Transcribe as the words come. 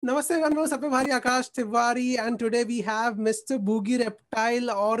Namaste, Vanu. Sape Bhari Akash Tiwari, and today we have Mr. Boogie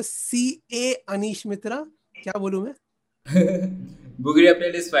Reptile or CA Anish Mitra. क्या बोलूं मैं? Boogie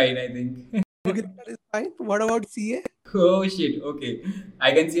Reptile is fine, I think. Boogie Reptile is fine. What about CA? Oh shit, okay.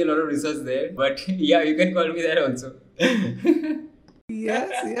 I can see a lot of research there, but yeah, you can call me that also. Yes,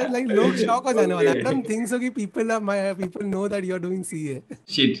 yes. Like लोग shock हो जाने वाला. I don't Okay. think so कि people know that you're doing CA.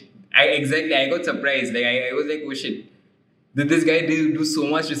 Shit. I got surprised. I was like, oh shit. Did this guy do so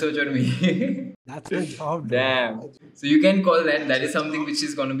much research on me? That's my job, dude. Damn. So you can call that. That is something which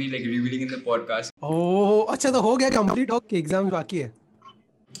is gonna be like revealing in the podcast. Oh, अच्छा तो हो गया complete हो के exams बाकी है.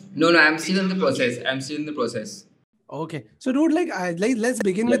 No, I'm still in the process. I'm still in the process. Okay, so dude, let's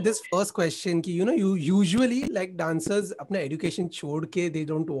begin with this first question. कि you usually like dancers अपना education छोड़ के they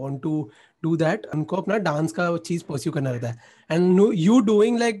don't want to do that. उनको अपना dance का चीज pursue करना रहता है. And you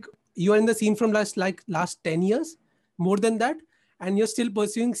doing like you are in the scene from last 10 years, more than that, and you're still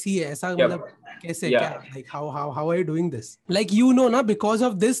pursuing CA. ऐसा मतलब कैसे क्या? Like how are you doing this? Like ना because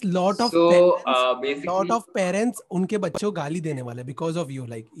of this lot of parents उनके बच्चों गाली देने वाले because of you.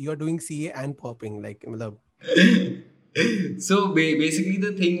 Like you are doing CA and popping like मतलब. So basically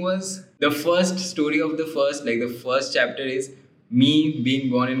the thing was the first story of the first chapter is me being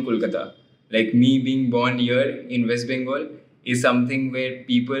born in Kolkata. Like me being born here in West Bengal is something where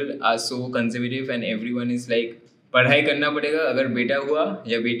people are so conservative and everyone is like पढ़ाई करना पड़ेगा, अगर बेटा हुआ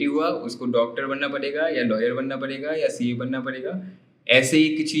या बेटी हुआ उसको डॉक्टर बनना पड़ेगा या लॉयर बनना पड़ेगा या सीए बनना पड़ेगा. ऐसे ही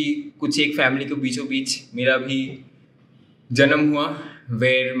कुछ एक फैमिली के बीचों बीच मेरा भी जन्म हुआ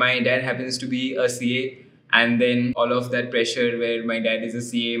where my dad happens to be a CA, and then all of that pressure where my dad is a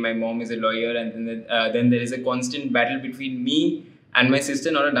CA, my mom is a lawyer, and then there is a constant battle between me and my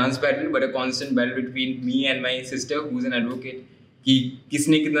sister, not a dance battle but a constant battle between me and my sister who's an advocate कि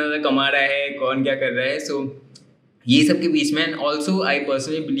किसने कितना ज़्यादा कमा रहा है, कौन क्या कर रहा है. So ये सब के बीच में, and also I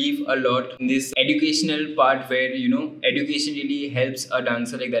personally believe a lot in this educational part where education really helps a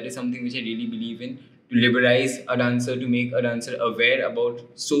dancer. Like that is something which I really believe in, to liberalize a dancer, to make a dancer aware about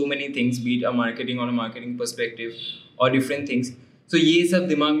so many things, be it a marketing perspective or different things. So ये सब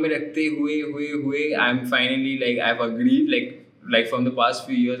दिमाग में रखते हुए I'm finally like I've agreed, like from the past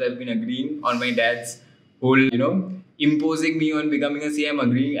few years I've been agreeing on my dad's whole imposing me on becoming a CA.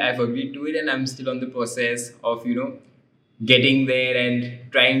 I've agreed to it, and I'm still on the process of getting there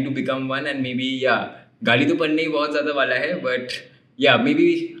and trying to become one. And maybe गाली तो पढ़ने ही बहुत ज़्यादा वाला है, but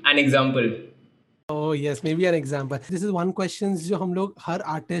maybe an example. Oh yes, maybe an example. This is one question जो हम लोग हर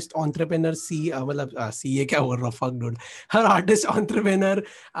artist, entrepreneur, मतलब CA क्या बोल रहा हूँ, fuck dude. Her artist, entrepreneur,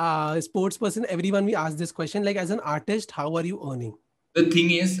 sports person, everyone we ask this question. Like as an artist, how are you earning? The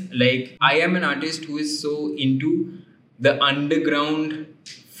thing is, like, I am an artist who is so into the underground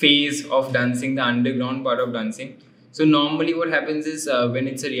phase of dancing, the underground part of dancing. So normally what happens is when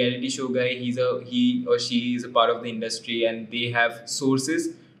it's a reality show guy, he or she is a part of the industry and they have sources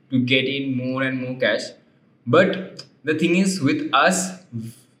to get in more and more cash. But the thing is with us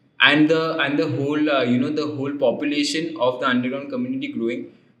and the whole the whole population of the underground community growing,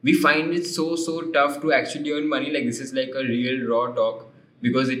 we find it so tough to actually earn money. Like this is like a real raw talk,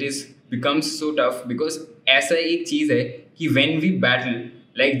 because it is becomes so tough, because ऐसा एक चीज है कि when we battle,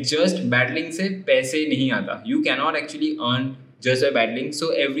 like just battling से पैसे नहीं आता. You cannot actually earn just by battling. So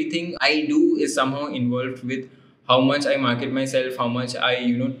everything I do is somehow involved with how much I market myself, how much I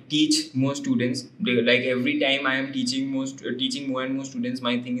teach more students. Like every time I am teaching more and more students,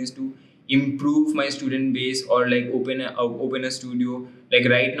 my thing is to improve my student base, or like open a studio. Like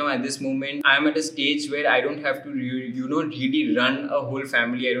right now at this moment I am at a stage where I don't have to really run a whole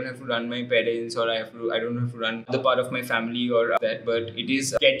family. I don't have to run my parents, or I don't have to run the part of my family or that, but it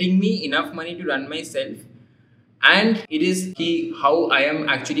is getting me enough money to run myself. And it is how I am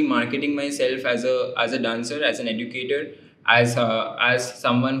actually marketing myself as a dancer, as an educator, as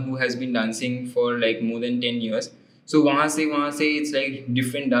someone who has been dancing for like more than 10 years. So वहाँ से it's like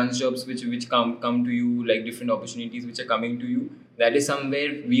different dance jobs which come to you, like different opportunities which are coming to you. That is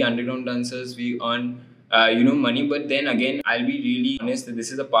somewhere we underground dancers, we earn money. But then again, I'll be really honest that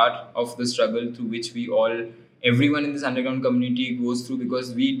this is a part of the struggle through which everyone in this underground community goes through,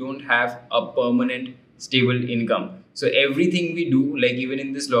 because we don't have a permanent stable income. So everything we do, like even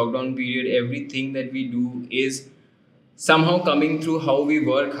in this lockdown period, everything that we do is somehow coming through how we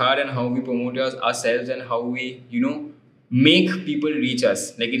work hard and how we promote ourselves, and how we make people reach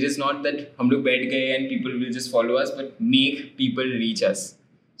us. Like it is not that hum log baith gaye and people will just follow us, but make people reach us.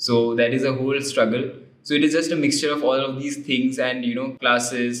 So that is a whole struggle. So it is just a mixture of all of these things, and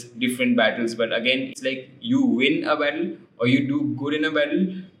classes, different battles. But again, it's like you win a battle or you do good in a battle,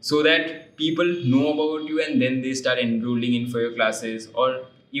 so that people know about you and then they start enrolling in for your classes, or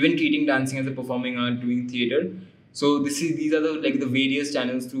even treating dancing as a performing art, doing theater. So these are the various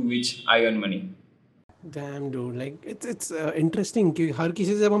channels through which I earn money. Damn, dude. Like it's interesting कि हर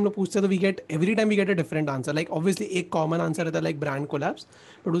किसी से जब हम लोग पूछते हैं तो we get every time we get a different answer. Like obviously एक common answer रहता है like brand collabs,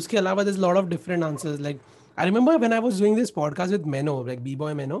 but उसके अलावा there's a lot of different answers. Like I remember when I was doing this podcast with Meno, like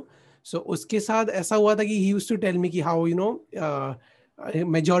B-boy Meno. So उसके साथ ऐसा हुआ था कि he used to tell me कि how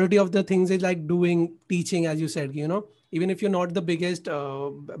majority of the things is like doing teaching, as you said, even if you're not the biggest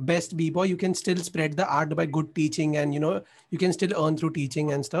best b-boy, you can still spread the art by good teaching, and you can still earn through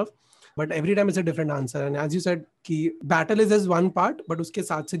teaching and stuff. But every time it's a different answer, and as you said, ki battle is just one part, but uske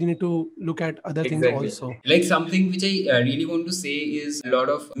saath se you need to look at other things also. Like something which I really want to say is a lot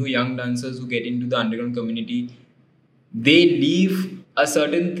of young dancers who get into the underground community, they leave a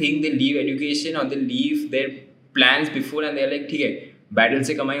certain thing, they leave education or they leave their plans before, and they're like, ठीक है, battle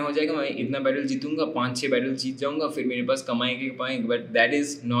से कमाई हो जाएगा, मैं इतना battle जीतूंगा, 5-6 battle जीत जाऊंगा, फिर मेरे पास कमाई के पाएंगे. But that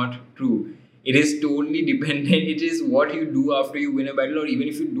is not true. It is totally dependent. It is what you do after you win a battle, or even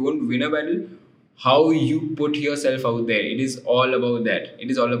if you don't win a battle, how you put yourself out there. It is all about that.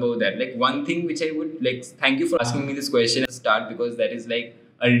 It is all about that. Like one thing which I would like, thank you for asking me this question at the start, because that is like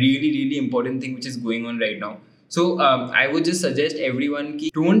a really, really important thing which is going on right now. So I would just suggest everyone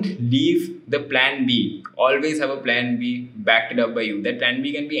ki don't leave the plan B. Always have a plan B backed up by you. That plan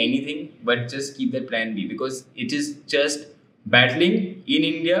B can be anything, but just keep that plan B, because it is just battling in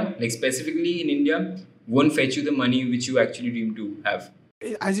India, like specifically in India, won't fetch you the money which you actually dream to have.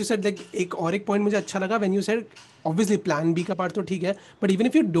 As you said, like एक point मुझे अच्छा लगा when you said obviously plan B का part तो ठीक है, but even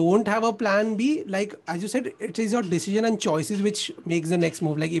if you don't have a plan B, like as you said, it is your decision and choices which makes the next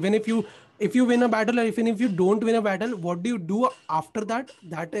move. Like even if you win a battle, or even if you don't win a battle, what do you do after that?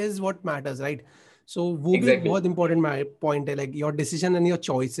 That is what matters, right? So वो भी बहुत important point है, like your decision and your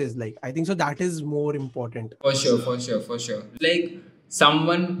choices. Like I think so that is more important. For sure. Like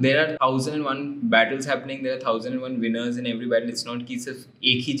there are 1001 battles happening, there are 1001 winners in every battle. It's not कि सिर्फ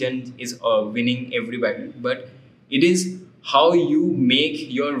एक ही जन is winning every battle, but it is how you make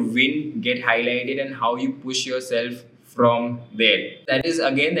your win get highlighted and how you push yourself from there. That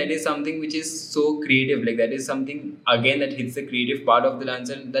is something which is so creative. Like that is something again that hits the creative part of the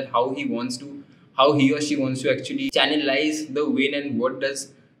dancer, that how he or she wants to actually channelize the win, and what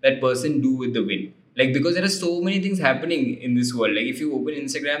does that person do with the win. Like, because there are so many things happening in this world. Like if you open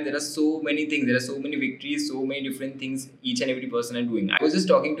Instagram, there are so many things, there are so many victories, so many different things each and every person are doing. I was just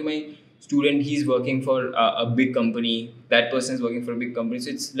talking to my student, he's working for a big company, that person is working for a big company. So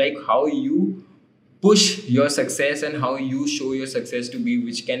it's like how you push your success and how you show your success to be,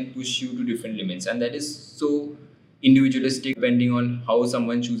 which can push you to different limits, and that is so individualistic depending on how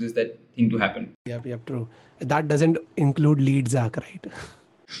someone chooses that thing to happen. Yep, true. That doesn't include lead Zach, right?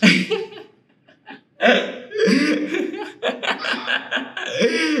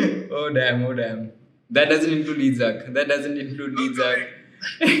 Oh damn. That doesn't include lead Zach. That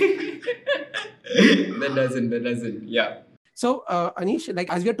doesn't. Yeah. So, Anish,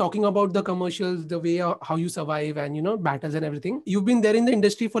 like as we are talking about the commercials, the way how you survive and battles and everything, you've been there in the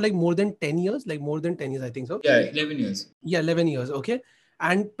industry for like more than 10 years, I think so. Yeah, 11 years. Yeah, 11 years. Okay.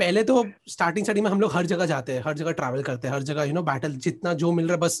 And पहले तो starting में हम लोग हर जगह जाते हैं, हर जगह travel करते हैं, हर जगह बैटल जितना जो मिल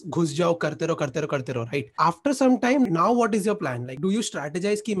रहा है बस घुस जाओ, करते रहो, right? After some time now what is your plan? Like do you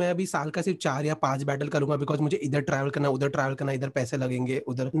strategise कि मैं अभी साल का सिर्फ 4 या 5 बैटल करूंगा बिकॉज मुझे इधर ट्रैवल करना, उधर ट्रैवल करना, इधर पैसे लगेंगे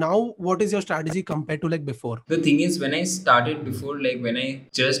उधर. Now what is your strategy compare to like before? The thing is when I started before, like when I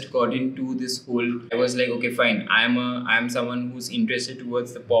just got into this hole, I was like okay fine, I am someone who is interested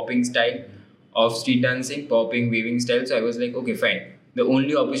towards the popping style of street dancing, popping, waving style. So I was like, okay, fine. The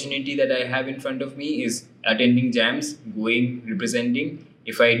only opportunity that I have in front of me is attending jams, going, representing.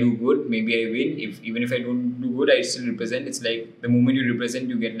 If I do good, maybe I win. Even if I don't do good, I still represent. It's like the moment you represent,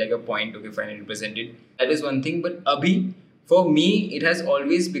 you get like a point. Okay, fine, I represented. That is one thing. But abhi, for me, it has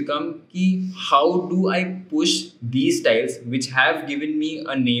always become ki how do I push these styles which have given me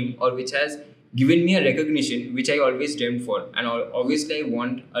a name, or which has given me a recognition which I always dreamed for, and obviously I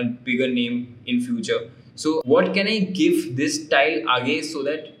want a bigger name in future. So what can I give this style again so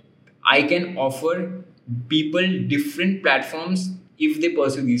that I can offer people different platforms if they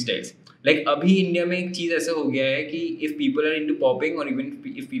pursue these styles? Like अभी India में एक चीज ऐसा हो गया है कि if people are into popping or even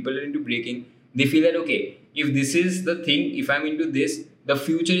if people are into breaking, they feel that okay, if this is the thing, if I'm into this, the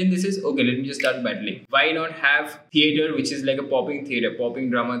future in this is okay, let me just start battling. Why not have theater which is like a popping theater, popping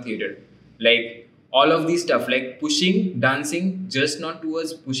drama theater? Like all of these stuff, like pushing dancing, just not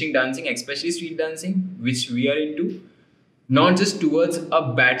towards pushing dancing, especially street dancing, which we are into, not just towards a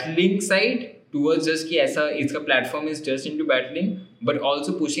battling side, towards just ki aisa its platform is just into battling, but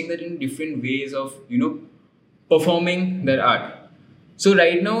also pushing that in different ways of performing their art. So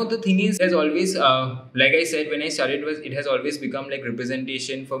right now the thing is, has always, like I said when I started, was it has always become like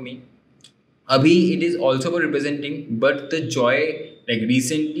representation for me. Abhi, it is also about representing, but the joy, like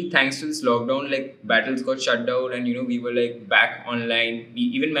recently, thanks to this lockdown, like battles got shut down, and we were like back online. We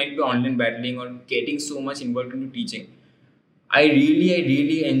even might be online battling or getting so much involved into teaching. I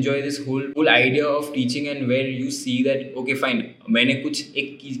really enjoy this whole idea of teaching, and where you see that okay fine, मैंने कुछ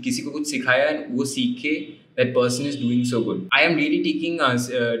एक किसी को कुछ सिखाया and वो सीख के that person is doing so good. I am really taking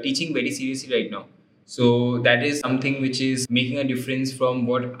teaching very seriously right now. So that is something which is making a difference from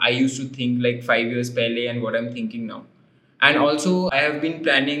what I used to think like 5 years pehle and what I'm thinking now. And also I have been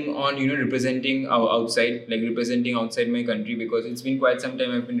planning on representing outside, like representing outside my country, because it's been quite some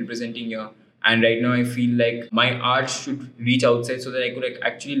time I've been representing here. And right now I feel like my art should reach outside, so that I could like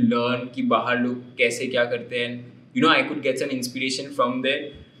actually learn कि बाहर लोग कैसे क्या करते हैं, and I could get some inspiration from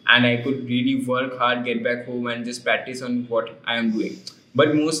there, and I could really work hard, get back home, and just practice on what I am doing.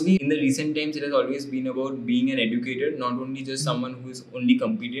 But mostly in the recent times, it has always been about being an educator, not only just someone who is only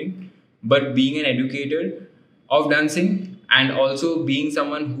competing, but being an educator of dancing, and also being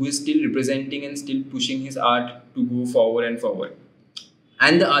someone who is still representing and still pushing his art to go forward and forward.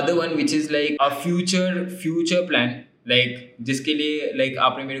 And the other one, which is like a future plan, like जिसके लिए like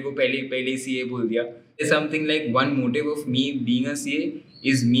आपने मेरे को पहले CA बोल दिया, is something like one motive of me being a CA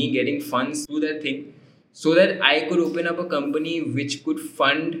is me getting funds to that thing, so that I could open up a company which could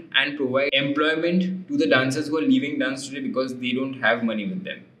fund and provide employment to the dancers who are leaving dance today because they don't have money with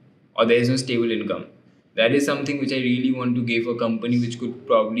them, or there is no stable income. That is something which I really want to give a company which could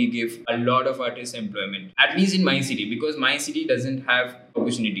probably give a lot of artists employment, at least in my city, because my city doesn't have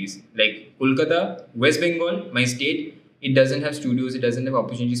opportunities. Like Kolkata, West Bengal, my state, it doesn't have studios, it doesn't have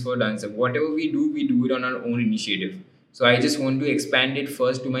opportunities for dancer. Whatever we do it on our own initiative. So I just want to expand it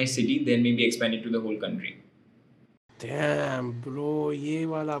first to my city, then maybe expand it to the whole country. Damn, bro, ये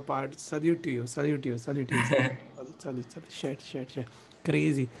वाला part, salute to you. Shit.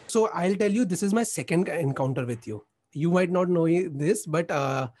 Crazy. So I'll tell you, this is my second encounter with you. You might not know this, but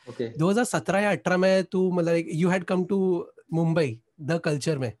Okay. 2017 या 18 में तू मतलब like you had come to Mumbai, the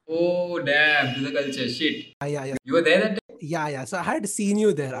culture में. Oh damn, to the culture, shit. Yeah. You were there that time? Yeah. So I had seen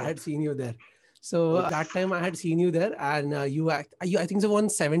you there. So that time I had seen you there, and you I think so on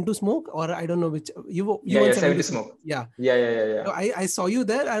 7 to Smoke, or I don't know which you Yeah, 7 to Smoke. Yeah. Yeah. So I saw you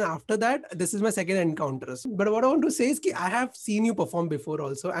there, and after that, this is my second encounter. But what I want to say is that I have seen you perform before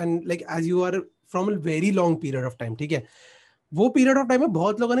also, and like as you are from a very long period of time, ठीक है? वो period of time में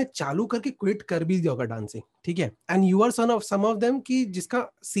बहुत लोगों ने चालू करके quit कर भी दिया होगा dancing, ठीक है? And you are some of them कि जिसका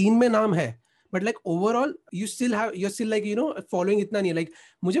scene में नाम है, but like overall you're still like following इतना नहीं है. Like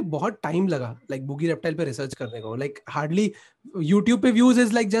मुझे बहुत time लगा like Boogie Reptile पे research करने को. Like hardly YouTube पे views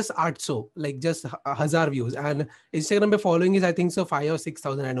is like just 800, like just 1000 views, and Instagram पे following is I think so 5 or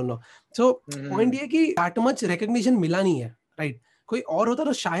 6,000, I don't know. So point ये कि that much recognition मिला नहीं है, right? कोई और होता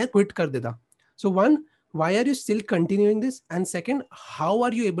तो शायद quit कर देता. So one, why are you still continuing this? And second, how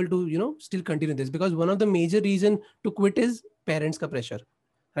are you able to still continue this? Because one of the major reason to quit is parents ka pressure.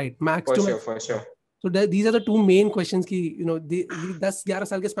 Right, for sure. So these are the two main questions ki 10-11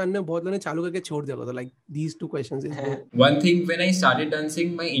 साल के span में बहुत लोगों ने चालू करके छोड़ दिया था. Like these two questions is one thing. When I started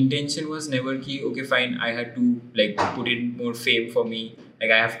dancing, my intention was never ki okay fine, I had to like put in more fame for me.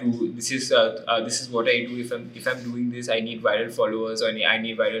 Like I have to, this is what I do. If I'm doing this, I need viral followers, or I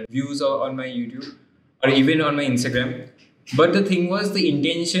need viral views on my YouTube or even on my Instagram. But the thing was, the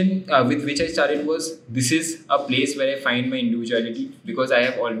intention with which I started was, this is a place where I find my individuality, because I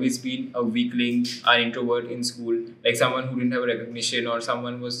have always been a weakling, an introvert in school, like someone who didn't have recognition, or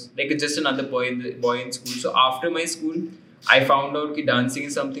someone was like just another boy in school. So after my school, I found out that dancing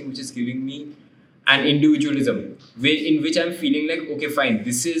is something which is giving me an individualism, in which I'm feeling like, okay fine,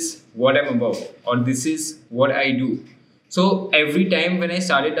 this is what I'm about, or this is what I do. So every time when I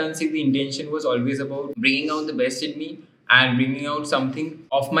started dancing, the intention was always about bringing out the best in me, and bringing out something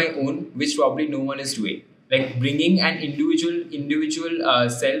of my own which probably no one is doing. Like bringing an individual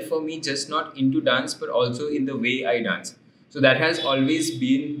self for me, just not into dance, but also in the way I dance. So that has always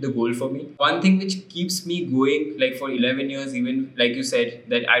been the goal for me. One thing which keeps me going, like for 11 years, even like you said,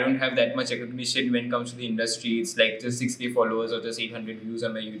 that I don't have that much recognition when it comes to the industry. It's like just 6K followers or just 800 views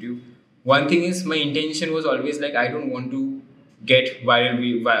on my YouTube. One thing is, my intention was always like, I don't want to get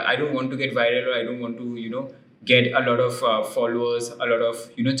viral, or I don't want to, get a lot of followers, a lot of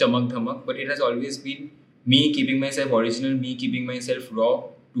chamak dhamak, but it has always been me keeping myself original, me keeping myself raw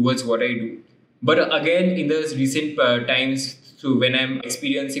towards what I do. But again, in the recent times, so when I'm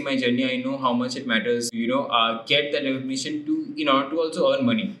experiencing my journey, I know how much it matters, get that recognition in order to also earn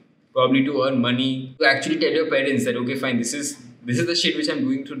money, probably to earn money, to actually tell your parents that okay fine, this is this is the shit which I'm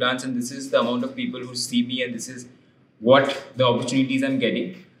doing through dance, and this is the amount of people who see me, and this is what the opportunities I'm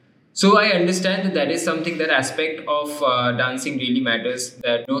getting. So I understand that that is something, that aspect of dancing really matters,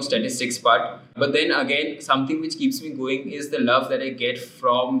 that no statistics part. But then again, something which keeps me going is the love that I get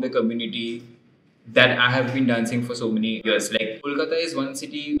from the community that I have been dancing for so many years. Like Kolkata is one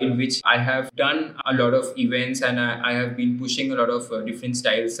city in which I have done a lot of events, and I have been pushing a lot of different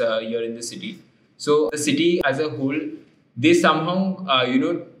styles here in the city. So the city as a whole, they somehow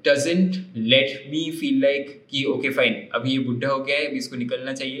doesn't let me feel like कि okay fine, अभी ये बुढ़ा हो गया है, अभी इसको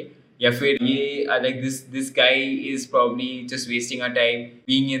निकलना चाहिए, या फिर ये like this guy is probably just wasting our time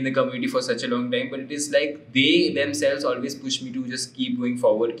being in the community for such a long time. But it is like they themselves always push me to just keep going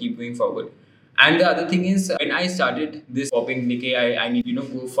forward, keep going forward. And the other thing is, when I started this popping decay, I need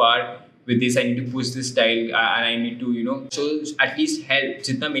go far with this. I need to push this style, and I need to so at least help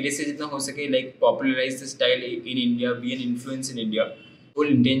जितना मेरे से जितना हो सके, like popularize the style in India, be an influence in India. Whole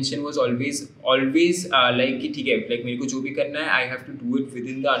intention was always like कि ठीक है, like मेरे को जो भी करना है, I have to do it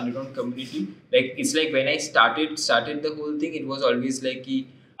within the underground community. Like it's like when I started the whole thing, it was always like कि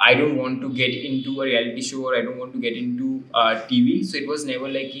I don't want to get into a reality show, or I don't want to get into TV. So it was never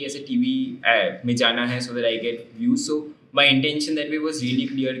like कि ऐसे TV में जाना है so that I get views. So my intention that way was really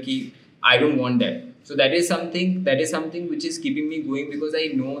clear कि I don't want that. So that is something which is keeping me going, because I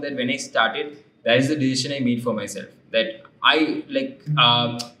know that when I started, that is the decision I made for myself. That I like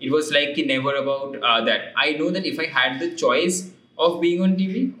it was like never about that. I know that if I had the choice of being on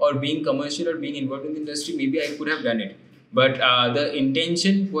TV or being commercial or being involved in the industry, maybe I could have done it. But the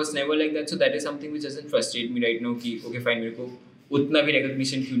intention was never like that. So that is something which doesn't frustrate me right now कि okay fine, मेरे को उतना भी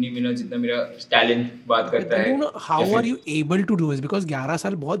recognition क्यों नहीं मिला जितना मेरा talent बात करता है. How are you able to do this? Because 11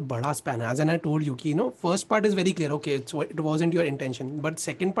 साल बहुत बड़ा span है. As I told you कि first part is very clear. Okay, it wasn't your intention. But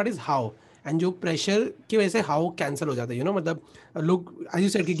second part is how. And जो प्रेशर की वजह से हाउ कैंसिल हो जाता है मतलब लोग एज यू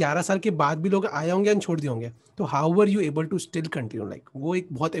सेड कि 11 साल के बाद भी लोग आए होंगे एंड छोड़ दिए होंगे, तो how were you able to still continue, like वो एक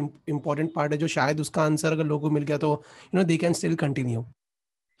बहुत इंपॉर्टेंट पार्ट है जो शायद उसका आंसर अगर लोगों को मिल गया तो they can still continue.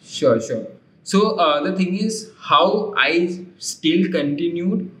 Sure. So the thing is, how I still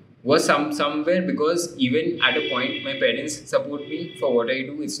continued was somewhere, because even at a point my parents support me for what I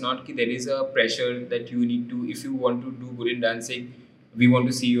do. It's not that there is a pressure that you need to, if you want to do good in dancing, we want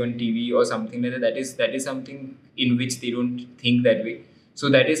to see you on TV or something like that. That is something in which they don't think that way. So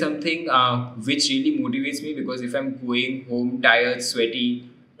that is something which really motivates me, because if I'm going home tired, sweaty,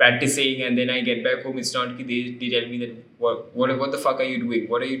 practicing, and then I get back home, it's not they tell me that what the fuck are you doing?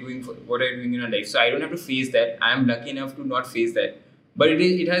 What are you doing in your life? So I don't have to face that. I am lucky enough to not face that. But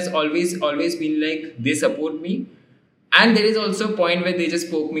it has always been like they support me. And there is also a point where they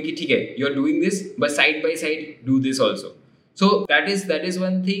just poke me कि ठीक है, you're doing this, but side by side do this also. So that is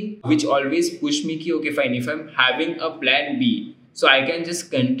one thing which always pushed me कि okay fine, if I'm having a plan B, so I can just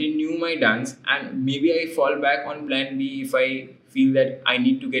continue my dance, and maybe I fall back on plan B if I feel that I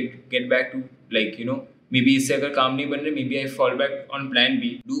need to get back to like maybe इससे अगर काम नहीं बन रहे, maybe I fall back on plan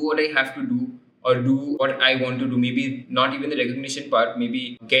B, do what I have to do, or do what I want to do. Maybe not even the recognition part, maybe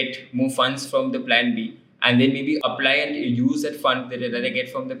get more funds from the plan B, and then maybe apply and use that fund that I get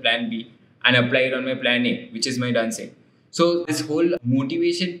from the plan B and apply it on my plan A, which is my dancing. So this whole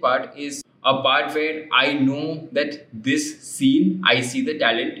motivation part is a part where I know that this scene, I see the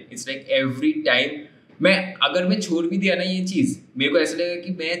talent. It's like every time अगर मैं छोड़ भी दिया ना ये चीज़, मेरे को ऐसा लगेगा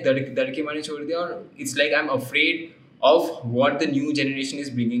कि मैं डर के मारे छोड़ दिया, और it's like I'm afraid of what the new generation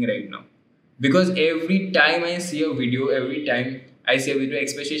is bringing right now. Because every time I see a video,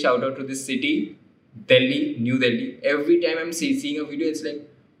 especially shout out to this city, Delhi, New Delhi. Every time I'm seeing a video, it's like,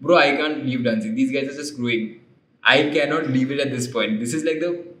 bro, I can't leave dancing. These guys are just growing. I cannot leave it at this point. This is like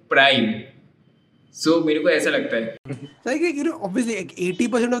the prime. So मेरे को ऐसा लगता है. Like obviously like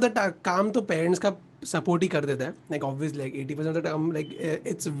 80% of the काम तो parents का support ही कर देता है. Like obviously like 80% of the time, like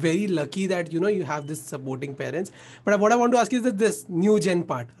it's very lucky that you have this supporting parents. But what I want to ask is that this new gen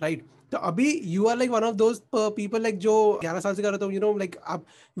part, right? तो अभी you are like one of those people like जो 11 साल से कर रहे हो, like आप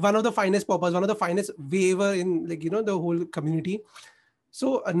one of the finest poppers, one of the finest waver in like the whole community.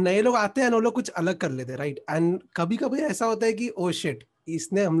 So नए लोग आते हैं और लोग कुछ अलग कर लेते हैं, राइट? एंड कभी कभी ऐसा होता है कि ओ शिट,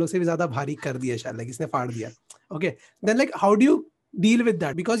 इसने हम लोग से भी ज्यादा भारी कर दिया शायद, लाइक इसने फाड़ दिया. Okay, then like how do you deal with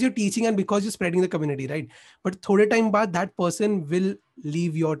that? Because you're teaching and because you're spreading the community, right? But थोड़े टाइम बाद that person will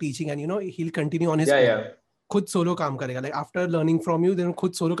leave your teaching and he'll continue on his own. खुद solo काम करेगा, like after learning from you, then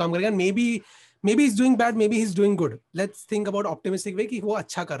खुद solo काम करेगा. Maybe he's doing bad, maybe he's doing good. Let's think about optimistic way कि वो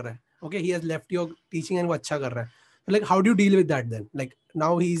अच्छा कर रहा है. Okay, he has left your teaching and वो अच्छा कर रहा है. Like how do you deal with that then? Like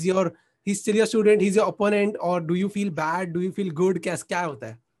now he's still your student, he's your opponent, or do you feel bad, do you feel good? क्या होता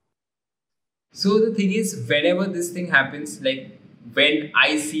है? So the thing is, whenever this thing happens, like when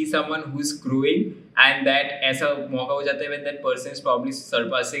I see someone who's growing and that ऐसा मौका हो जाता है when that person is probably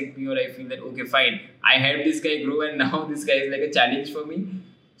surpassing me, or I feel that okay fine, I helped this guy grow and now this guy is like a challenge for me.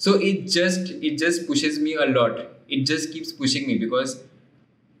 So it just pushes me a lot. It just keeps pushing me because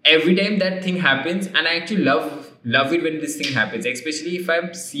every time that thing happens, and I actually love it when this thing happens, especially if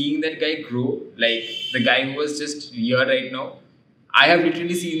I'm seeing that guy grow, like the guy who was just here right now. I have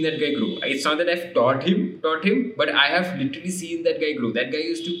literally seen that guy grow. It's not that I've taught him, but I have literally seen that guy grow. That guy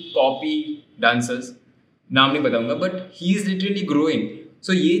used to copy dancers. नाम नहीं बताऊंगा, but he is literally growing.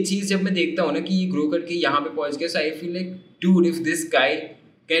 So ये चीज़ जब मैं देखता हूँ ना कि ये grow करके यहाँ पे पहुँच गया, so I feel like dude, if this guy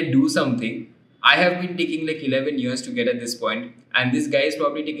can do something, I have been taking like 11 years to get at this point, and this guy is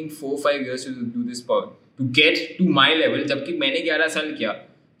probably taking 4-5 years to do this point to get to my level. जबकि मैंने 11 साल किया.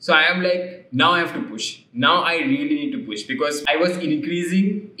 So I am like, now I have to push. Now I really need to push because I was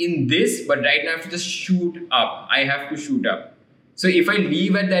increasing in this, but right now I have to just shoot up. I have to shoot up. So if I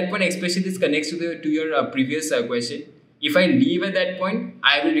leave at that point, especially this connects to your previous question. If I leave at that point,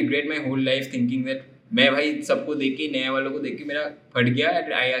 I will regret my whole life thinking that मैं भाई सबको देख के नए वालों को देख के मेरा फट गया.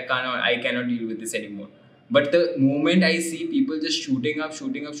 I cannot deal with this anymore. But the moment I see people just shooting up,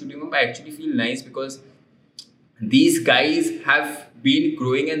 I actually feel nice because these guys have been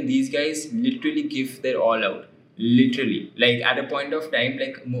growing and these guys literally give their all out. Literally, like at a point of time,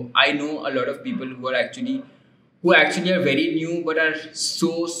 like I know a lot of people who actually are very new but are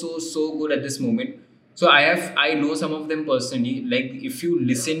so good at this moment. So I know some of them personally. Like if you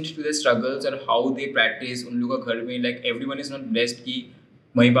listen to their struggles or how they practice, उन लोगों का घर में like everyone is not blessed कि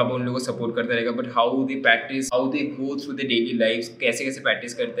mummy papa उन लोगों को support करता रहेगा, but how they practice, how they go through their daily lives, कैसे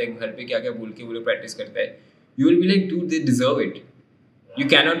प्रैक्टिस करते हैं, घर पे क्या क्या बोल के वो लोग प्रैक्टिस करते हैं. You will be like, dude, they deserve it. You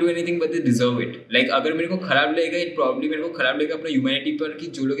cannot do anything but they deserve it. Like अगर मेरे को खराब लगेगा, it probably मेरे को खराब लगेगा अपना ह्यूमैनिटी पर कि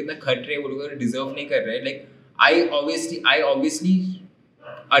जो लोग इतना खट रहे हैं वो लोग डिजर्व नहीं कर रहे हैं. Like I obviously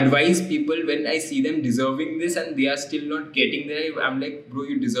advise people when I see them deserving this and they are still not getting there. I'm like, bro,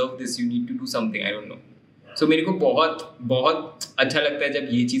 you deserve this. You need to do something. I don't know. So मेरे को बहुत अच्छा लगता है जब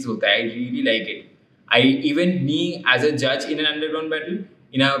ये चीज़ होता है. I really like it. Even me as a judge in an underground battle,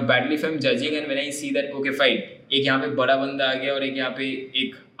 in a battle if I'm judging and when I see that okay fine, एक यहाँ पे बड़ा बंदा आ गया और एक यहाँ पे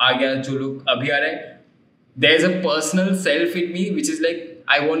एक आ गया जो लोग अभी आ रहा है, there's a personal self in me which is like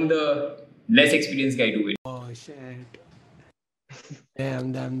I want the less experienced guy to win. Oh shit.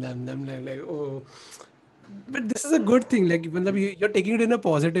 Damn, like oh. But this is a good thing, like मतलब you're taking it in a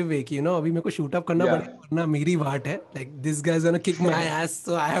positive way कि you know अभी मेरे को shoot up करना पड़ेगा वरना मेरी वाट है. Like this guy's gonna kick my ass,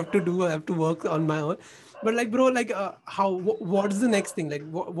 so I have to work on my own. But like bro, like what's the next thing? Like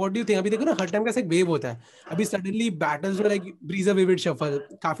what do you think? अभी देखो ना हर टाइम का एक वेव होता है. अभी suddenly battles में like Breeza Vivid Shuffle,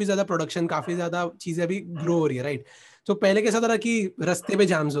 काफी ज्यादा प्रोडक्शन, काफी ज्यादा चीजें अभी ग्रो हो रही है, राइट? तो पहले कैसा था कि रास्ते पे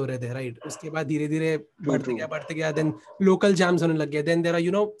जाम्स हो रहे थे, राइट? उसके बाद धीरे धीरे बढ़ते गया, देन लोकल जाम्स होने लग गए, then there are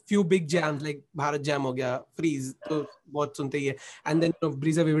you know few big jams like Bharat jam हो गया, फ्रीज तो बहुत सुनते ही है, and then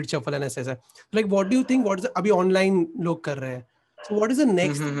breezer vivid shuffle and ऐसा. Like what do you think, what is अभी ऑनलाइन लोग कर रहे हैं, so what is the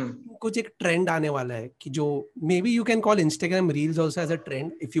next? कुछ एक ट्रेंड आने वाला है कि जो may be you can call Instagram reels also as a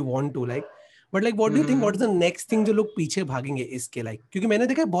trend if you want to, like but like what do you think, what is the next thing जो लोग पीछे भागेंगे इसके? लाइक क्योंकि मैंने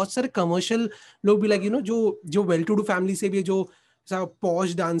देखा है बहुत सारे कमर्शियल लोग भी लाइक यू नो जो वेल टू डू फैमिली से भी जो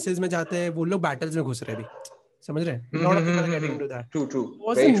पॉश डांसेस में जाते हैं वो लोग बैटल्स में घुस रहे हैं अभी, समझ रहे हैं? Lot of people are getting into that. True.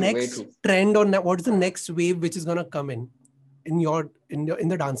 What's the next trend or what's the next wave which is gonna come in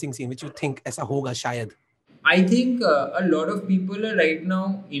the dancing scene which you think ऐसा होगा शायद? I think a lot of people are right now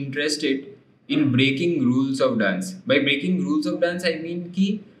interested in breaking rules of dance. By breaking rules of dance, I mean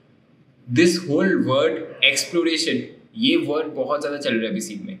कि this whole word exploration, ये word बहुत ज़्यादा चल रहा है अभी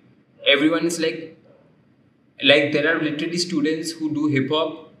सीन में. Everyone is like there are literally students who do hip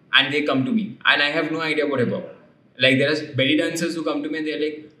hop and they come to me and I have no idea about hip hop. Like there are belly dancers who come to me and they are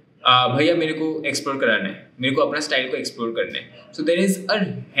like, भैया मेरे को explore कराना है, मेरे को अपना style को explore करना है. So there is a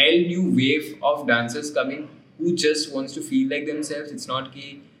hell new wave of dancers coming who just wants to feel like themselves. It's not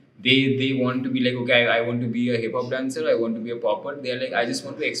कि they want to be like, okay, I want to be a hip hop dancer, I want to be a popper. They are like, I just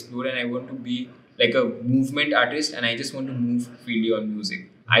want to explore and I want to be like a movement artist and I just want to move freely on music.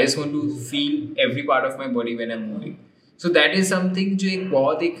 I just want to feel every part of my body when I'm moving. So that is something जो एक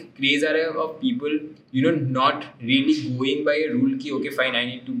बहुत एक craze आ रहा है of people, you know, not really going by a rule कि okay fine, I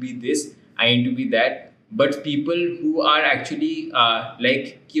need to be this, I need to be that, but people who are actually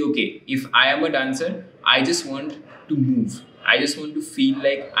like कि okay, if I am a dancer, I just want to move. I just want to feel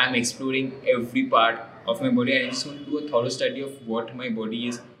like I'm exploring every part of my body and I just want to do a thorough study of what my body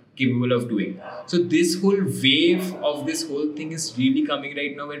is capable of doing. So this whole wave of this whole thing is really coming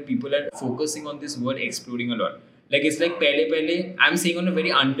right now where people are focusing on this word exploring a lot. Like it's like पहले I'm saying on a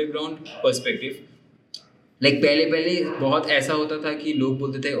very underground perspective. Like पहले बहुत ऐसा होता था कि लोग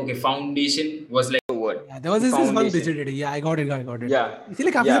बोलते थे okay foundation was like The word. Yeah, there was this one Foundation. rigidity. Yeah, I got it. Yeah.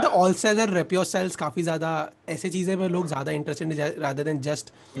 इसीलिए काफी Yeah. ज्यादा all styles और rap your styles काफी ज्यादा ऐसे चीजें में लोग ज्यादा interested हैं rather than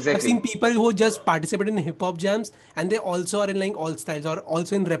just. I've Exactly. seen people who just participate in hip hop jams and they also are in like all styles or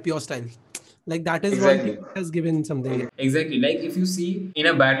also in rap your styles. Like that is one Exactly. thing that has given something. Exactly. Like if you see in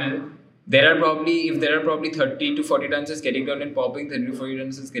a battle, there are probably 30 to 40 dancers getting down in popping, 30 to 40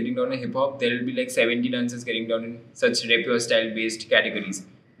 dancers getting down in hip hop, there will be like 70 dancers getting down in such rap style based categories.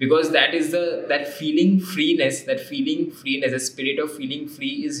 Because that is that feeling freeness, the spirit of feeling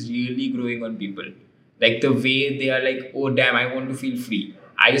free is really growing on people. Like the way they are like, oh damn, I want to feel free.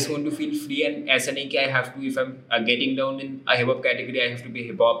 I just want to feel free, and ऐसा नहीं कि I have to, if I'm getting down in a hip hop category, I have to be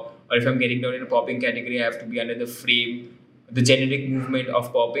hip hop, or if I'm getting down in a popping category, I have to be under the frame, the generic movement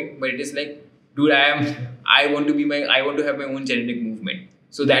of popping. But it is like, dude, I want to have my own generic movement.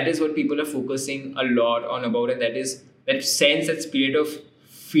 So that is what people are focusing a lot on about, and that is that sense, that spirit of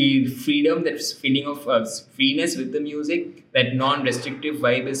freedom, that feeling of freeness with the music, that non-restrictive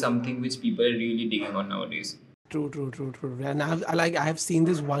vibe is something which people are really digging on nowadays. True. And I have seen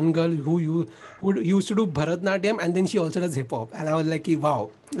this one girl who used to do Bharatnatyam and then she also does hip hop, and I was like,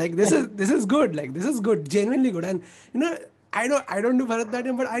 wow, like this is good, like this is good, genuinely good. And you know, I don't do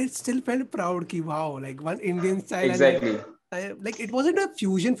Bharatnatyam, but I still felt proud ki wow, like one Indian style. Exactly. And like it wasn't a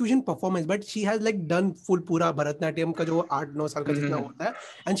fusion performance, but she has like done full pura Bharatnatyam ka jo 8-9 साल का जितना होता है,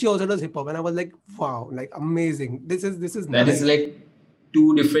 and she also does hip hop, and I was like, wow, like amazing. This is That nice. is like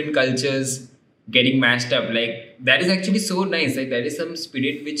two different cultures getting mashed up. Like that is actually so nice. Like that is some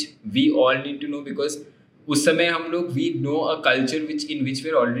spirit which we all need to know, because उस समय हम लोग we know a culture in which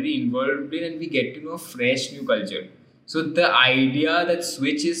we are already involved in, and we get to know a fresh new culture. So the idea, that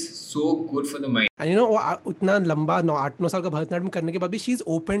switch is so good for the mind. And you know, उतना लंबा 8-9 साल का भरतनाट्यम करने के बाद भी she is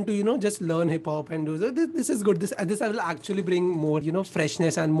open to, you know, just learn hip hop and do this is good. This will actually bring more, you know,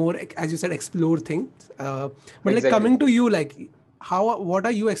 freshness and more, as you said, explore things. But like Exactly. coming to you, like what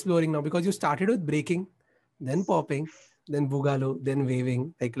are you exploring now? Because you started with breaking, then popping, then boogaloo, then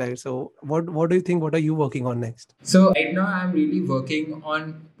waving. Like so, what do you think? What are you working on next? So right now I'm really working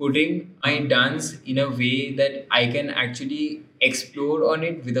on putting my dance in a way that I can actually explore on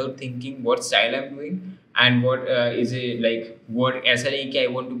it without thinking what style I'm doing, and what is it like, what ऐसा नहीं कि I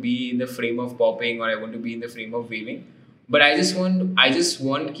want to be in the frame of popping, or I want to be in the frame of waving. But I just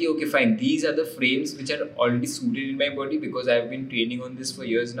want ki, okay fine, these are the frames which are already suited in my body, because I've been training on this for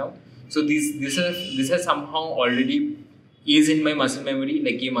years now. So this has somehow already is in my muscle memory.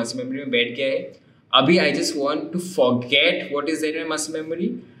 Like ये muscle memory में बैठ गया है. अभी I just want to forget what is there in my muscle memory,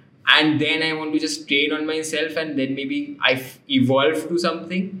 and then I want to just train on myself, and then maybe I evolve to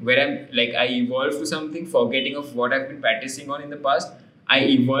something where I evolve to something, forgetting of what I've been practicing on in the past. I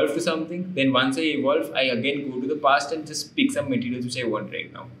evolve to something. Then once I evolve, I again go to the past and just pick some materials which I want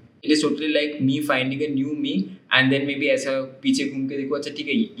right now. It is totally like me finding a new me, and then maybe ऐसा पीछे घूम के देखो, अच्छा ठीक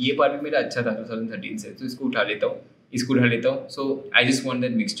है, ये part भी मेरा अच्छा था 2013 से, तो इसको उठा लेता हूँ, इसको उठा लेता हूँ. So I just want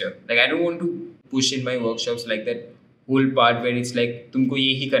that mixture. Like I don't want to push in my workshops like that whole part where it's like तुमको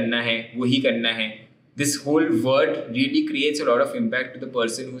ये ही करना है, वो ही करना है. This whole word really creates a lot of impact to the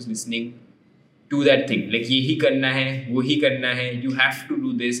person who's listening to that thing. Like यही करना है, वो ही करना है. You have to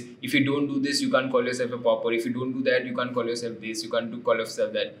do this. If you don't do this, you can't call yourself a popper. If you don't do that, you can't call yourself this. You can't call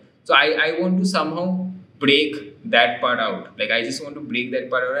yourself that. So I want to somehow break that part out. Like I just want to break that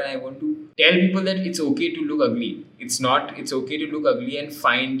part out, and I want to tell people that it's okay to look ugly. It's okay to look ugly and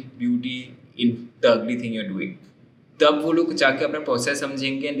find beauty in the ugly thing you're doing. तब वो लोग जाके अपना process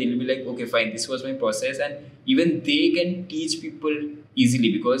समझेंगे, and they'll be like, okay fine, this was my process, and even they can teach people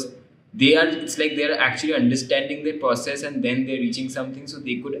easily, because it's like they're actually understanding their process, and then they're reaching something, so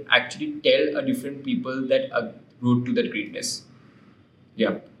they could actually tell a different people that road to that greatness.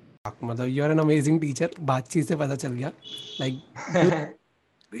 Yeah. मतलब you're an amazing teacher. बातचीत से पता चल गया. Like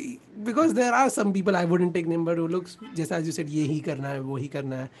because there are some people, I wouldn't take name, but who looks just as you said, ये ही करना है, वो ही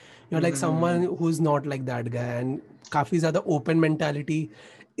करना है. You're like someone who's not like that guy, and काफी ज़्यादा open mentality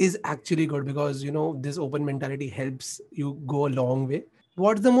is actually good, because you know this open mentality helps you go a long way.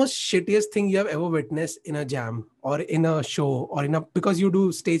 What's the most shittiest thing you have ever witnessed in a jam or in a show or because you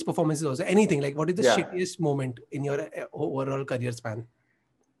do stage performances also, anything, like what is the shittiest moment in your overall career span?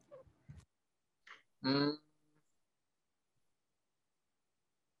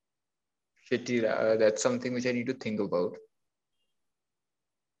 Shitty. That's something which I need to think about.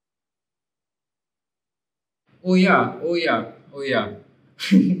 Oh yeah.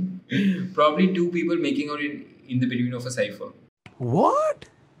 Probably two people making out in the between of a cipher. What?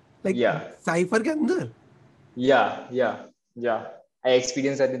 Like Yeah. cipher के अंदर? Yeah. I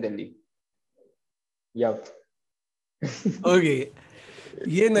experienced that in Delhi. Yup. Okay,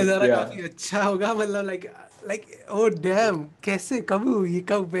 ये नज़ारा Yeah. काफी अच्छा होगा, मतलब like oh damn, कैसे, कब, ये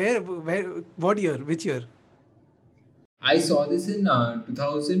कब, where, what year, which year? I saw this in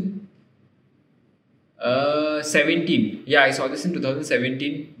 2017. Yeah, I saw this in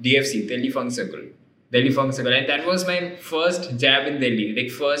 2017. DFC, Delhi Funk Circle. Delhi Funk Circle. And that was my first jab in Delhi.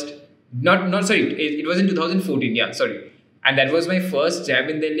 Like, first, not sorry, it was in 2014. Yeah, sorry. And that was my first jab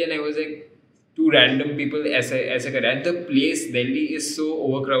in Delhi. And I was like, two random people, as a and the place, Delhi, is so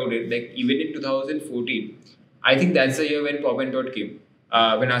overcrowded. Like, even in 2014, I think that's the year when Pop and Tot came,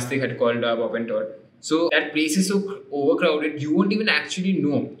 when Astik had called Pop and Tot. So that place is so overcrowded, you won't even actually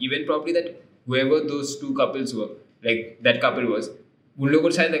know, even probably that whoever those two couples were, like that couple was, उन लोगों को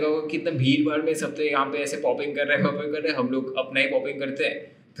शायद लगा होगा कि इतना भीड़ भाड़ में सब तो यहाँ पे ऐसे पॉपिंग कर रहे हैं, हम लोग अपना ही पॉपिंग करते हैं,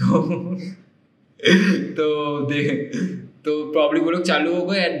 तो तो दे तो प्रॉब्ली वो लोग चालू हो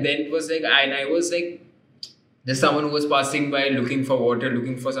गए. And then it was like I was like just someone who was passing by looking for water,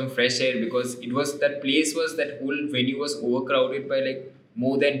 looking for some fresh air, because it was that whole venue was overcrowded by like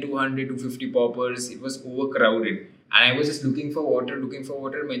more than 200 to 50 poppers. It was overcrowded and I was just looking for water.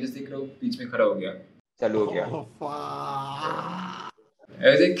 मैं just देख रहा हूँ, बीच में खड़ा हो गया, चालू हो गया. Oh, fuck. I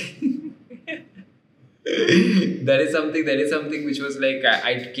was like that is something which was like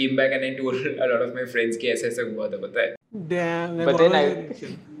I came back and I told a lot of my friends कि ऐसा हुआ था, पता है. Damn. But then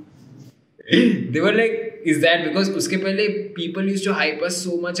They were like, is that because उसके पहले people used to hype us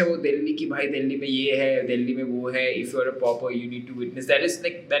so much about Delhi कि भाई दिल्ली में ये है, दिल्ली में वो है, if you are a popper you need to witness. That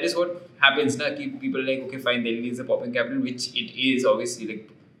is what happens ना, कि people like, okay fine, Delhi is a popping capital, which it is obviously. Like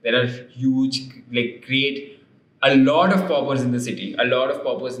there are huge, like great, a lot of poppers in the city, in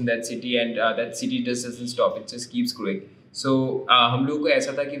that city, and that city just doesn't stop, it just keeps growing. So हम लोगों को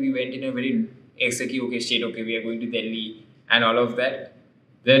ऐसा था कि we went in a very ऐसे कि okay shit, okay we are going to Delhi and all of that.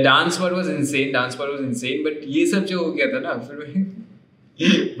 The dance part was insane, but ये सब जो हो गया था ना, फिर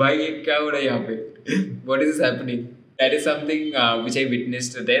भाई ये क्या हो रहा है यहाँ पे, what is happening? That is something which I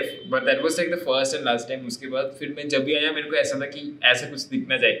witnessed there, but that was like the first and last time. उसके बाद फिर मैं जब भी आया, मेरे को ऐसा था कि ऐसा कुछ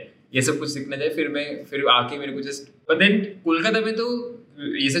दिखना जाए, ये सब कुछ दिखना जाए, फिर आके मेरे को just, but then कोलकाता में तो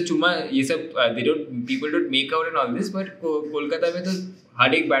ये सब चुमा, ये सब people don't make out and all this, but Kolkata में तो हर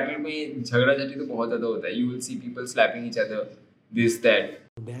एक बैटल में झगड़ा झाटी तो बहुत ज़्यादा होता है. You will see people slapping each other, this that.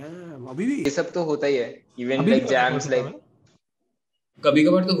 Damn, अभी भी ये सब तो होता ही है. Even अभी like भी jams, होता है like कभी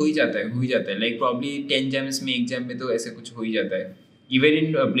कभार तो हो ही जाता है. लाइक प्रॉब्ली 10 जैम्स में एक जैम में तो ऐसे कुछ हो ही जाता है. Even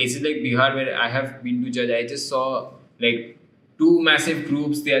in places like Bihar where I have been to जज, I just saw like to massive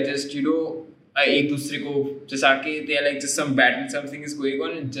groups, they are just एक दूसरे को जस्ट आके, they are like just some battle, something is going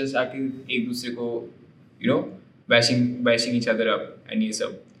on, and just आके एक दूसरे को bashing each other up and ये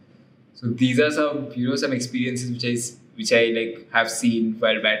सब. So these are some experiences which I like have seen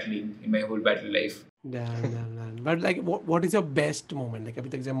while battling in my whole battle life. Damn. But like, what is your best moment? Like, अभी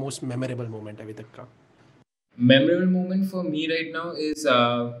तक your most memorable moment अभी तक का? Memorable moment for me right now is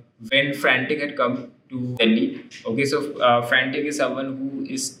when Frantic had come to Delhi. Okay, so Frantic is someone who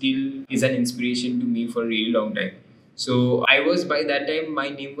is an inspiration to me for a really long time. So I was, by that time, my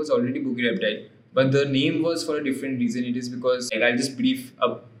name was already Boogie Reptile, but the name was for a different reason. It is because, like, I'll just brief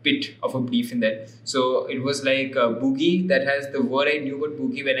a bit of a brief in that. So it was like Boogie, that has the word I knew about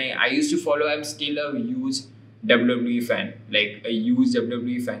Boogie when I used to follow. I'm still a huge WWE fan, like a huge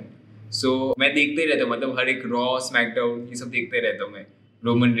WWE fan. So मैं देखते रहता हूँ, मतलब हर एक raw, SmackDown, ये सब देखते रहता हूँ मैं,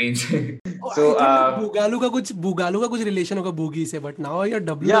 रोमन रेंज. So बुगालू का कुछ रिलेशन होगा बूगी से, but now you're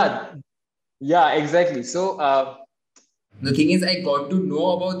W. yeah, exactly. So the thing is, I got to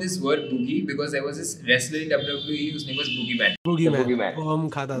know about this word boogie because there was this wrestler in WWE whose name was Boogie Man. Boogeyman. वो हम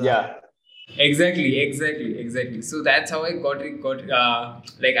खाता था. Yeah. Exactly. So that's how I got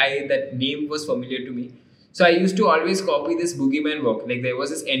that name was familiar to me. So I used to always copy this Boogeyman walk. Like there was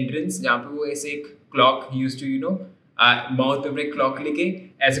this entrance जहाँ पे वो ऐसे एक clock, he used to mouth पे अपने clock लेके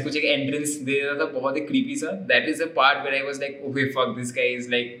ऐसे कुछ एक एंट्रेंस दे देता था, बहुत ही क्रीपी सा. That is a part where I was like, okay fuck, this guy is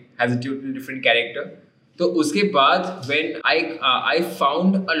like has a totally different character. तो उसके बाद when I found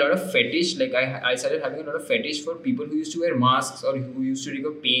a lot of fetish, like I started having a lot of fetish for people who used to wear masks or who used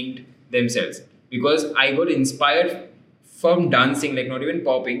to paint themselves, because I got inspired from dancing, like not even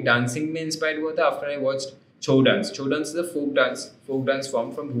popping, dancing में inspired हुआ था after I watched Chhau dance. Chhau dance is a folk dance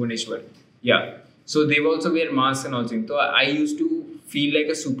form from Bhubaneswar. Yeah. So they also wear masks and all things. So I used to feel like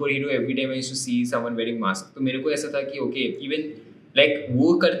a superhero every time I used to see someone wearing mask. तो मेरे को ऐसा था कि okay, even like वो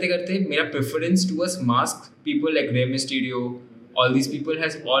करते करते मेरा preference towards mask people like Rey Mysterio, all these people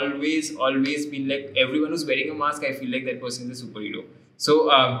has always been like, everyone who's wearing a mask, I feel like that person is a superhero. So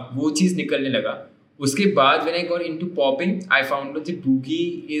वो चीज़ निकलने लगा. उसके बाद when I got into popping, I found out that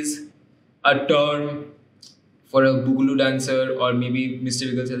boogie is a term for a boogaloo dancer, or maybe Mr.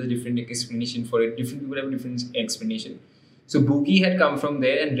 Wiggles has a different explanation for it. Different people have a different explanation. So boogie had come from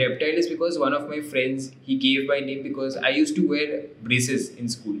there, and reptile is because one of my friends he gave my name because I used to wear braces in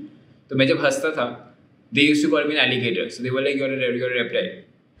school. तो मैं जब हंसता था, they used to call me an alligator. So they were like you're a reptile.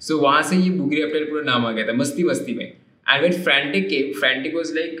 So वहाँ से ये boogie reptile पूरा नाम आ गया था मस्ती मस्ती में. And when Frantic came, Frantic was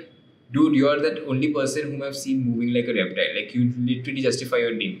like, dude, you're that only person whom I've seen moving like a reptile. Like you literally justify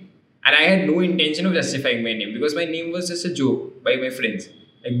your name. And I had no intention of justifying my name because my name was just a joke by my friends.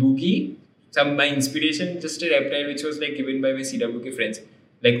 Like Boogie, my inspiration, just a reptile which was like given by my CWK friends.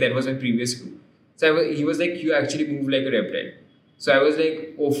 Like that was my previous crew. So he was like, you actually move like a reptile. So I was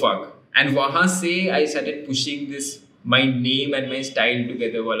like, oh fuck. And wahan se I started pushing this, my name and my style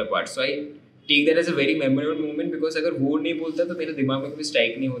together wala part. So I take that as a very memorable moment because अगर वो नहीं बोलता तो मेरे दिमाग में कोई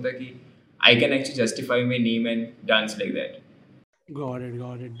strike नहीं होता कि I can actually justify my name and dance like that. Got it.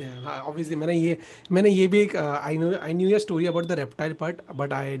 Damn. Obviously, मैंने ये भी एक I knew your story about the reptile part,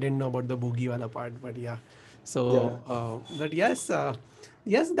 but I didn't know about the boogie wala part. But yeah, so but yes,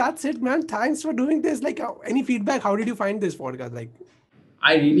 that's it, man. Thanks for doing this. Like, any feedback? How did you find this podcast? Like,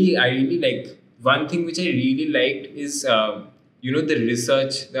 I really like one thing which I really liked is the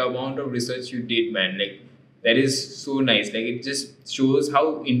research, the amount of research you did, man. Like that is so nice. Like it just shows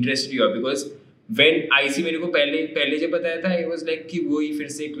how interested you are because. When IC मेरे को पहले जब बताया था it was like कि वो ही फिर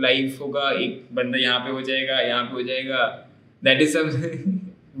से एक लाइफ होगा, एक बंदा यहाँ पे हो जाएगा that is something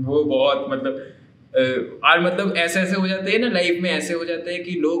वो बहुत मतलब और मतलब ऐसे हो जाते हैं ना लाइफ में, ऐसे हो जाता है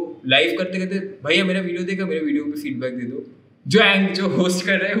कि लोग लाइव करते करते भैया मेरा वीडियो देखा, मेरे वीडियो पे फीडबैक दे दो, जो होस्ट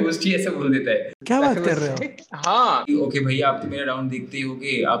कर रहा है होस्ट ही ऐसा बोल देता है क्या बात कर रहे हो? हाँ ओके भैया आप तो मेरा राउंड देखते ही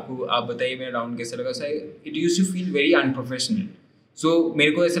होगे, आप बताइए मेरा राउंड कैसा लगा. So it used to feel very unprofessional. So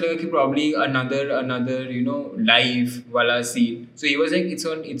मेरे को ऐसा लगा कि probably another live wala scene. So he was like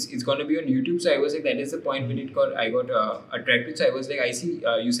it's gonna be on YouTube. So I was like that is the point when I got attracted. So I was like I see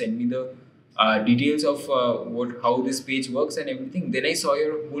you send me the details of how this page works and everything. Then I saw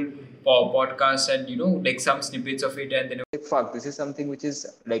your whole podcast and like some snippets of it, and then like fuck, this is something which is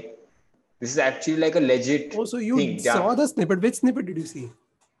like this is actually like a legit. Oh, so you saw the snippet? Which snippet did you see?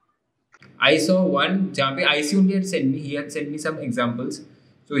 I saw one जहाँ पे IC only had sent me. He had sent me some examples.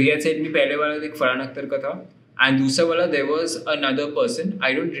 So he had sent me पहले वाला एक फरहान अख्तर का था, and दूसरा वाला there was another person. I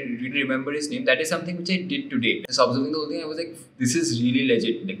don't really remember his name. That is something which I did today. Just observing the whole thing, I was like, this is really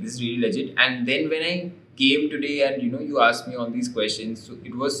legit. Like this is really legit. And then when I came today and you asked me all these questions, so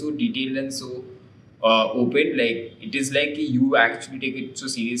it was so detailed and so open. Like it is like you actually take it so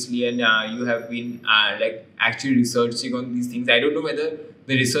seriously, and you have been like actually researching on these things. I don't know whether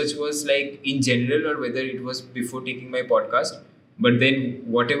the research was like in general or whether it was before taking my podcast, but then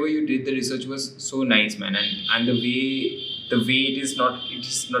whatever you did, the research was so nice, man. And the way it is not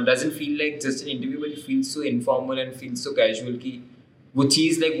doesn't feel like just an interview, but it feels so informal and feels so casual ki wo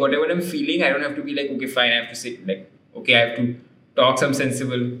cheese, like whatever I'm feeling, I don't have to be like okay fine, I have to sit like okay I have to talk some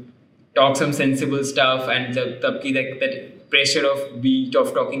sensible stuff, and tab ki that pressure of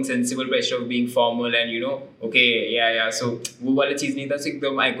talking sensible, pressure of being formal, and okay yeah so वो वाला चीज नहीं था. So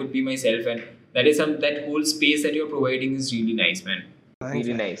एकदम I could be myself, and that whole space that you're providing is really nice, man.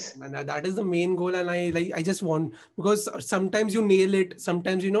 Really nice. And that is the main goal, and I just want, because sometimes you nail it,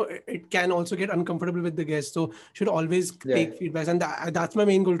 sometimes it can also get uncomfortable with the guest, so should always take feedback, and that's my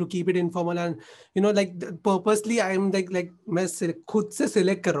main goal, to keep it informal. And like purposely I'm like मैं खुद से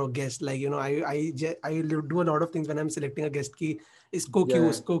select कर रहा हूँ guest, like I do a lot of things when I'm selecting a guest ki इसको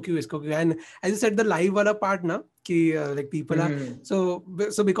क्यों. And as you said, the live wala part na ki like people are so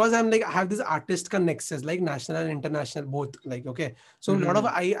because I'm like I have this artist ka nexus, like national and international both, like okay, so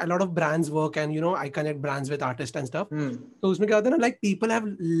a lot of brands work, and I connect brands with artists and stuff. तो उसमें क्या होता है ना, like people have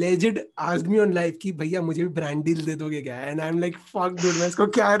legit asked me on live कि भैया मुझे भी brand deal दे दोगे क्या, and I'm like fuck dude, मैं इसको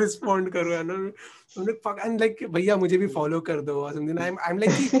क्या respond करूँ, and I'm like fuck, and like भैया मुझे भी follow कर दो or something. I'm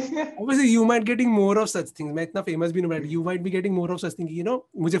like obviously you might getting more of such things, मैं इतना famous भी नहीं, but you might be getting more of such things,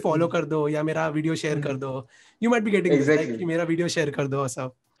 मुझे follow कर दो या मेरा video share कर दो. You might be getting exactly. like कि मेरा video share कर दो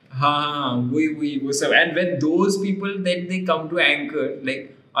सब. हाँ वो सब. And when those people then they come to Anchor,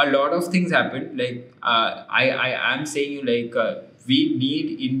 like a lot of things happen. Like I am saying you like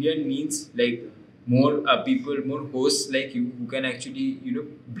Indian needs like more people, more hosts like you who can actually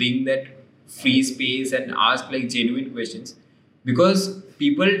bring that free space and ask like genuine questions, because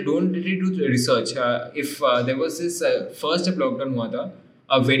people don't really do research. If there was this first जब lockdown हुआ था,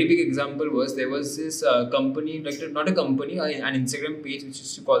 a very big example was there was this company, like not a company, an Instagram page which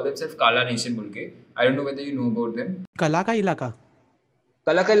used to call themselves Kala Nation बोल के. I don't know whether you know about them. कला का इलाका.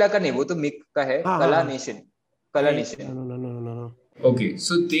 कला का इलाका नहीं, वो तो मिक का है, हाँ कला हाँ नेशन, कला नहीं nation. no. Okay,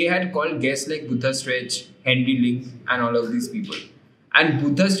 so they had called guests like Buddha Stretch, Henry Link, and all of these people. And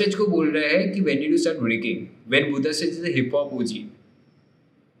Buddha Stretch को बोल रहा है कि when did you start breaking? When Buddha Stretch is a hip hop OG.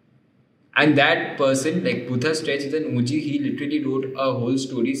 And that person, like Buddha Stretch is an OG, he literally wrote a whole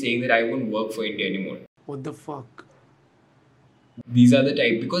story saying that I won't work for India anymore. what the fuck. These are the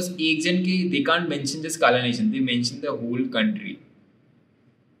type, because एक जन के they can't mention just Kala Nation, they mention the whole country.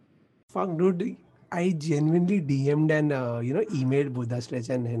 Fuck dude, I genuinely DM'd and emailed Buddha Stretch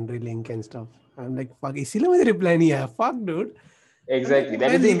and Henry Link and stuff. I'm like fuck, इसीलिए मुझे reply नहीं आया. Fuck dude. Exactly,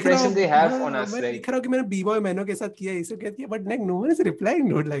 that मैं is the लिख रहा impression हूँ, they have हाँ, on us, मैं right? लिख रहा हूँ कि मैंने B-boy मैनो के साथ किया, इसे किया, but like no one is replying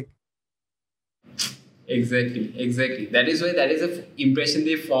dude, like. Exactly. That is why that is a impression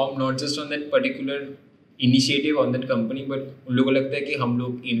they form not just on that particular initiative on that company, but उन लोगों को लगता है कि हम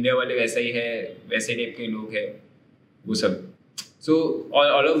लोग इंडिया वाले वैसा ही है, वैसे टाइप के लोग हैं, वो सब. So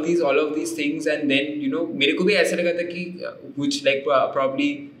all of these things, and then मेरे को भी ऐसा लगा था कि which like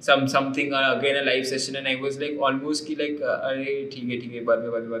probably something again a live session, and I was like almost कि like अरे ठीक है बाद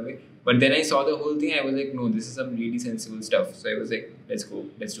में. But then I saw the whole thing, I was like no, this is some really sensible stuff. So I was like let's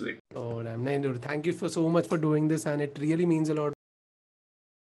do it. Oh damn, dude, thank you so much for doing this, and it really means a lot.